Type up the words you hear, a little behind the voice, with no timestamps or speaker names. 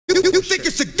You think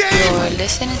it's a game? You're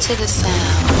listening to the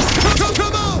sound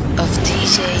Come on! of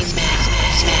DJ Mac.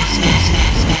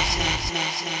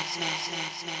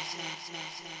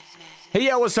 Hey,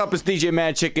 yeah, what's up? It's DJ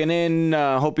Mad checking in.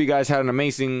 Hope you guys had an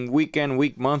amazing weekend,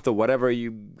 week, month, or whatever you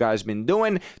guys been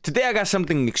doing. Today, I got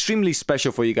something extremely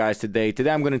special for you guys today. Today,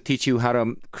 I'm going to teach you how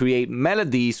to create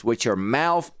melodies with your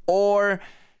mouth or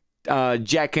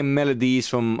jacking melodies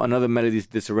from another melodies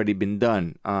that's already been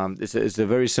done. It's a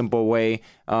very simple way.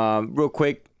 Real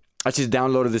quick, I just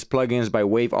downloaded this plugins by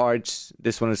Wave Arts.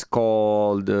 This one is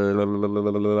called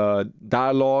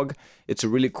Dialogue. It's a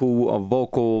really cool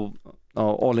vocal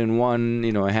all-in-one.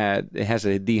 You know, it has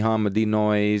a de-hum, a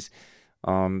de-noise,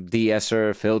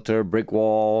 de-esser, filter, brick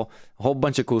wall, a whole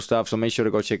bunch of cool stuff. So make sure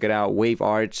to go check it out. Wave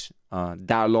Arts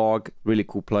Dialogue, really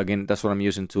cool plugin. That's what I'm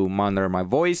using to monitor my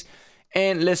voice.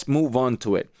 And let's move on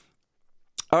to it.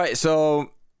 All right,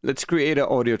 so let's create an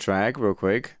audio track real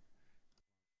quick.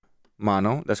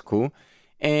 Mono, that's cool.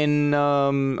 And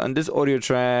on this audio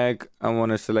track, I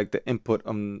want to select the input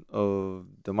of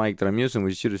the mic that I'm using,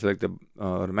 which should have selected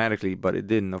automatically, but it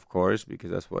didn't, of course,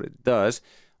 because that's what it does.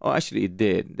 Oh, actually, it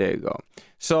did. There you go.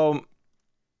 So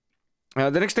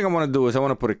the next thing I want to do is I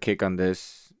want to put a kick on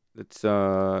this. Let's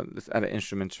add an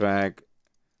instrument track,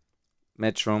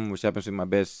 Metrum, which happens to be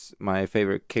my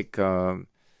favorite kick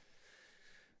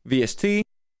VST.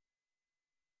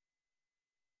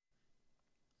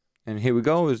 And here we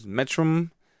go, is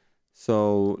Metrum.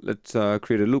 So let's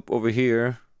create a loop over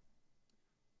here.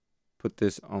 Put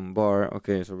this on bar.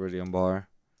 Okay, it's already on bar.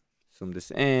 Zoom this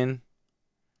in.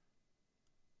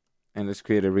 And let's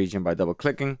create a region by double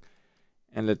clicking.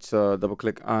 And let's double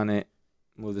click on it.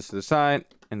 Move this to the side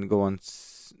and go on.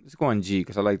 Let's go on G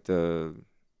because I like the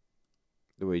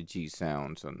way G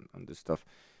sounds on this stuff.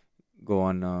 Go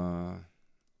on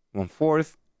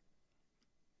 1/4.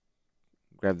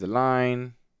 Grab the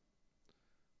line.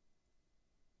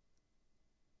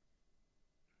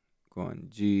 Go on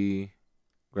G,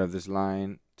 grab this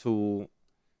line, tool,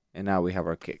 and now we have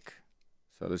our kick.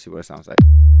 So let's see what it sounds like.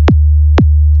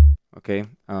 Okay,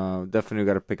 definitely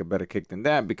got to pick a better kick than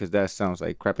that because that sounds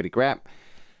like crappity crap.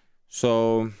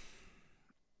 So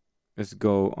let's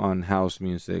go on house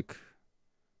music,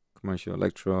 commercial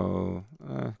electro,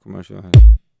 commercial.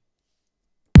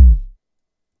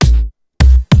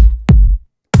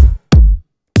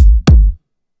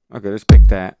 Okay, let's pick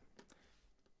that.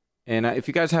 And if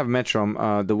you guys have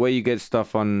Metrum, the way you get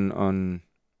stuff on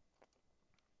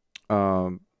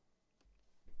for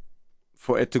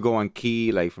it to go on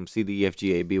key, like from C, D, E, F,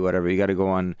 G, A, B, whatever, you got to go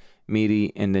on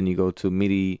MIDI, and then you go to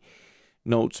MIDI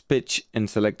notes, pitch, and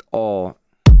select all.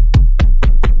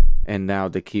 And now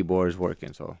the keyboard is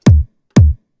working. So,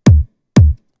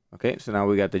 okay, so now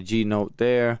we got the G note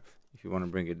there. If you want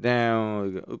to bring it down,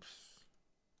 you go, oops,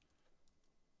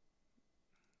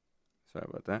 sorry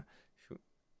about that.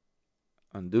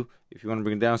 Undo. If you want to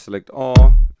bring it down, select all.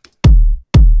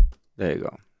 There you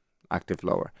go. Octave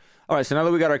lower. All right, so now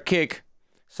that we got our kick,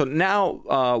 so now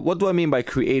what do I mean by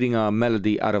creating a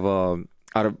melody out of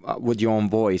with your own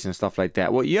voice and stuff like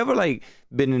that? Well, you ever like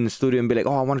been in the studio and be like,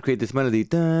 oh, I want to create this melody,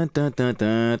 dun, dun, dun,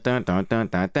 dun, dun, dun, dun,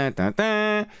 dun, dun, dun,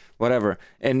 dun, whatever,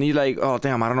 and you're like, oh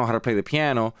damn, I don't know how to play the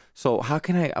piano. So how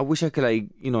can I wish I could, like,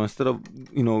 you know, instead of,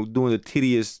 you know, doing the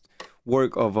tedious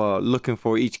work of looking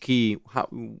for each key, how,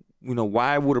 you know,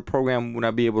 why would a program would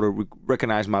not be able to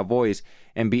recognize my voice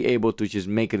and be able to just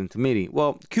make it into MIDI?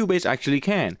 Well, Cubase actually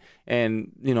can.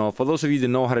 And, you know, for those of you that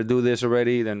know how to do this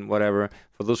already, then whatever.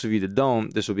 For those of you that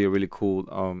don't, this will be a really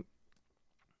cool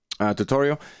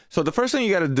tutorial. So the first thing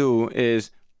you got to do is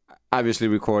obviously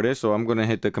record it. So I'm going to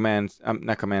hit the command,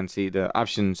 not command C, the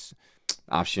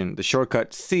the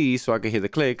shortcut C, so I can hit the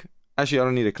click. Actually, I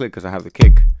don't need a click because I have the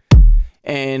kick.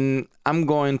 And I'm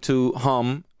going to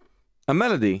hum a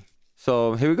melody.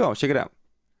 So here we go. Check it out.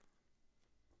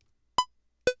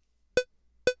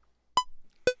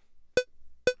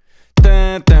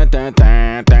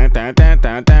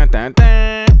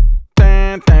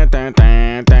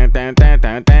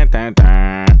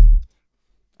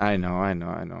 I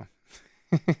know.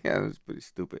 Yeah, that's pretty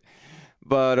stupid.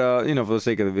 But you know, for the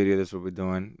sake of the video, that's what we're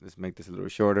doing. Let's make this a little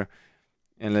shorter.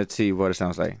 And let's see what it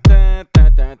sounds like.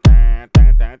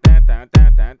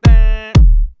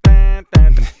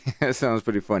 That sounds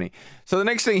pretty funny. So the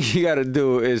next thing you got to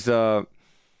do is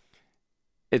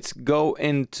it's go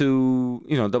into,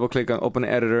 you know, double click on open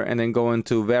the editor and then go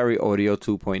into Vari Audio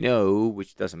 2.0,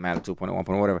 which doesn't matter, 2.0,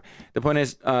 1.0, whatever. The point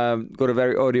is go to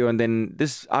Vari Audio and then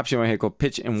this option right here called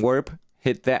pitch and warp,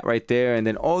 hit that right there, and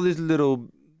then all these little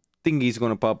thingies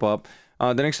going to pop up.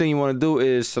 The next thing you want to do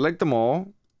is select them all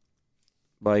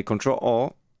by Control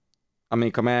Alt,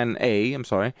 Command A, I'm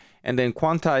sorry, and then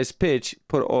quantize pitch,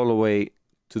 put all the way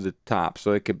to the top,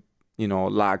 so it could, you know,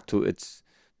 lock to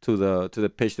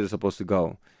the pitch that it's supposed to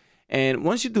go. And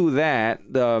once you do that,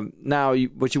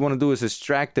 what you want to do is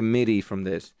extract the MIDI from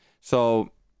this. So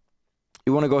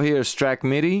you want to go here, extract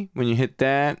MIDI. When you hit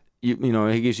that, you know,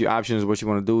 it gives you options what you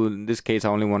want to do. In this case, I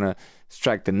only want to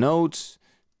extract the notes,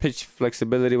 pitch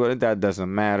flexibility, but that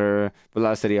doesn't matter.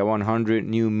 Velocity at 100,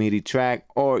 new MIDI track,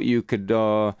 or you could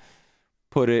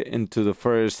put it into the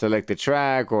first selected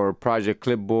track or project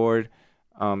clipboard.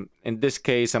 In this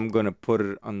case, I'm gonna put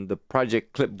it on the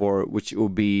project clipboard, which will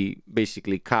be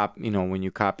basically when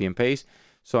you copy and paste.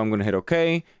 So I'm gonna hit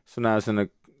OK. So now it's in the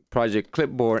project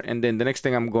clipboard, and then the next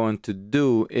thing I'm going to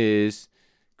do is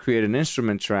create an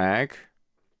instrument track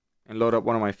and load up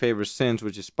one of my favorite synths,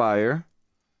 which is Spire.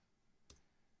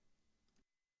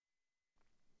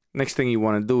 Next thing you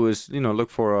want to do is, you know, look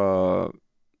for a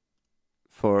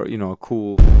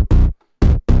cool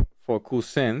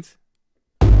synth.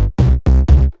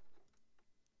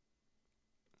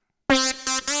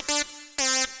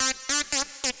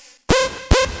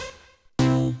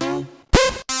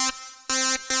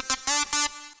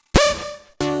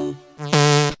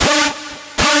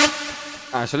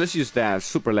 So let's use that.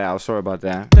 Super loud. Sorry about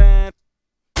that.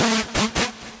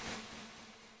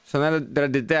 So now that I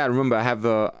did that, remember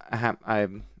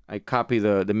I copy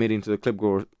the MIDI into the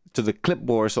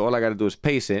clipboard. So all I gotta do is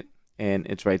paste it, and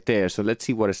it's right there. So let's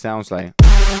see what it sounds like.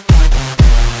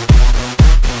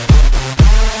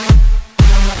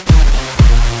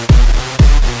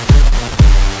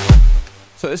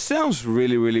 So it sounds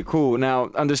really, really cool. Now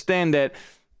understand that,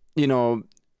 you know,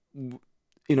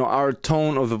 our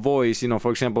tone of the voice, you know, for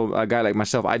example, a guy like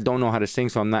myself, I don't know how to sing,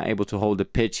 so I'm not able to hold the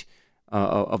pitch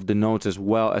of the notes as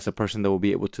well as a person that will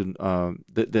be able to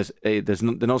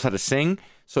the notes how to sing.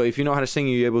 So if you know how to sing,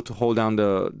 you're able to hold down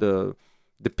the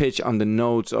pitch on the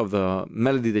notes of the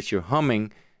melody that you're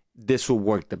humming. This will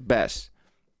work the best.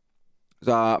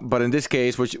 But in this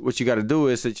case, what you got to do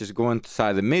is just go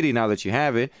inside the MIDI now that you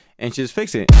have it and just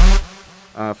fix it.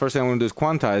 First thing I'm gonna do is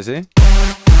quantize it.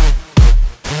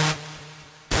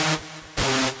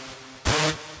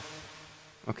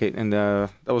 Okay, and that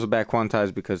was a bad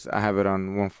quantize because I have it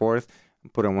on 1/4,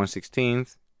 put it on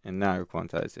 1/16, and now I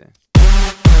quantize it.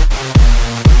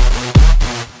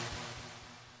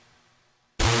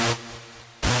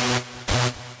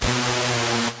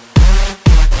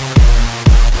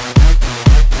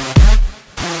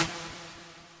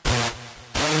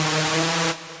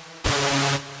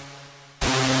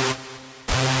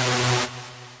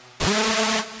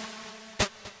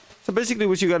 So basically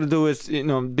what you got to do is, you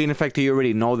know, being effective, you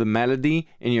already know the melody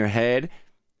in your head.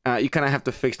 You kind of have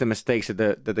to fix the mistakes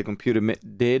that the computer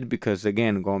did, because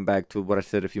again, going back to what I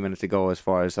said a few minutes ago as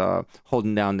far as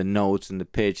holding down the notes and the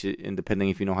pitch, and depending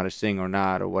if you know how to sing or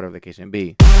not, or whatever the case may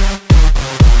be.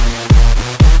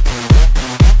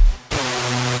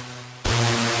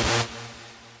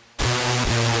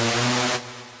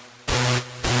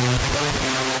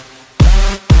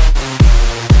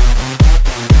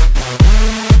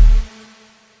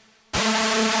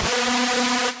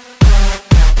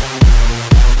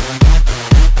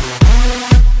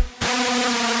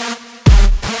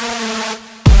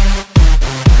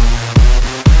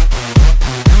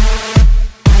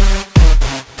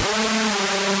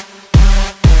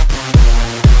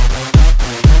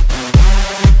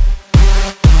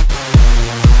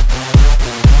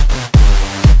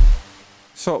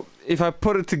 So if I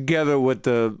put it together with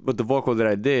the vocal that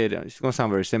I did, it's gonna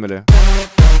sound very similar.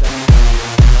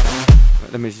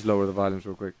 Let me just lower the volumes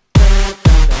real quick.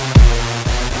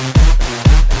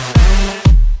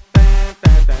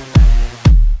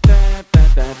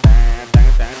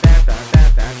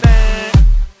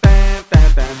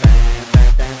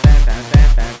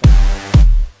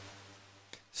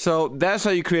 So that's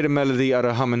how you create a melody out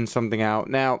of humming something out.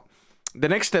 Now, the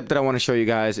next step that I want to show you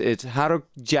guys is how to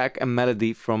jack a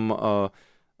melody from a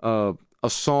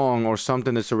song or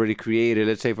something that's already created.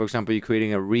 Let's say, for example, you're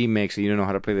creating a remix and you don't know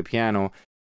how to play the piano.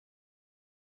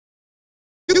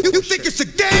 You think it's a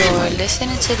game? You're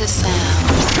listening to the sound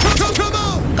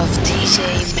of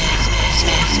DJ Mac.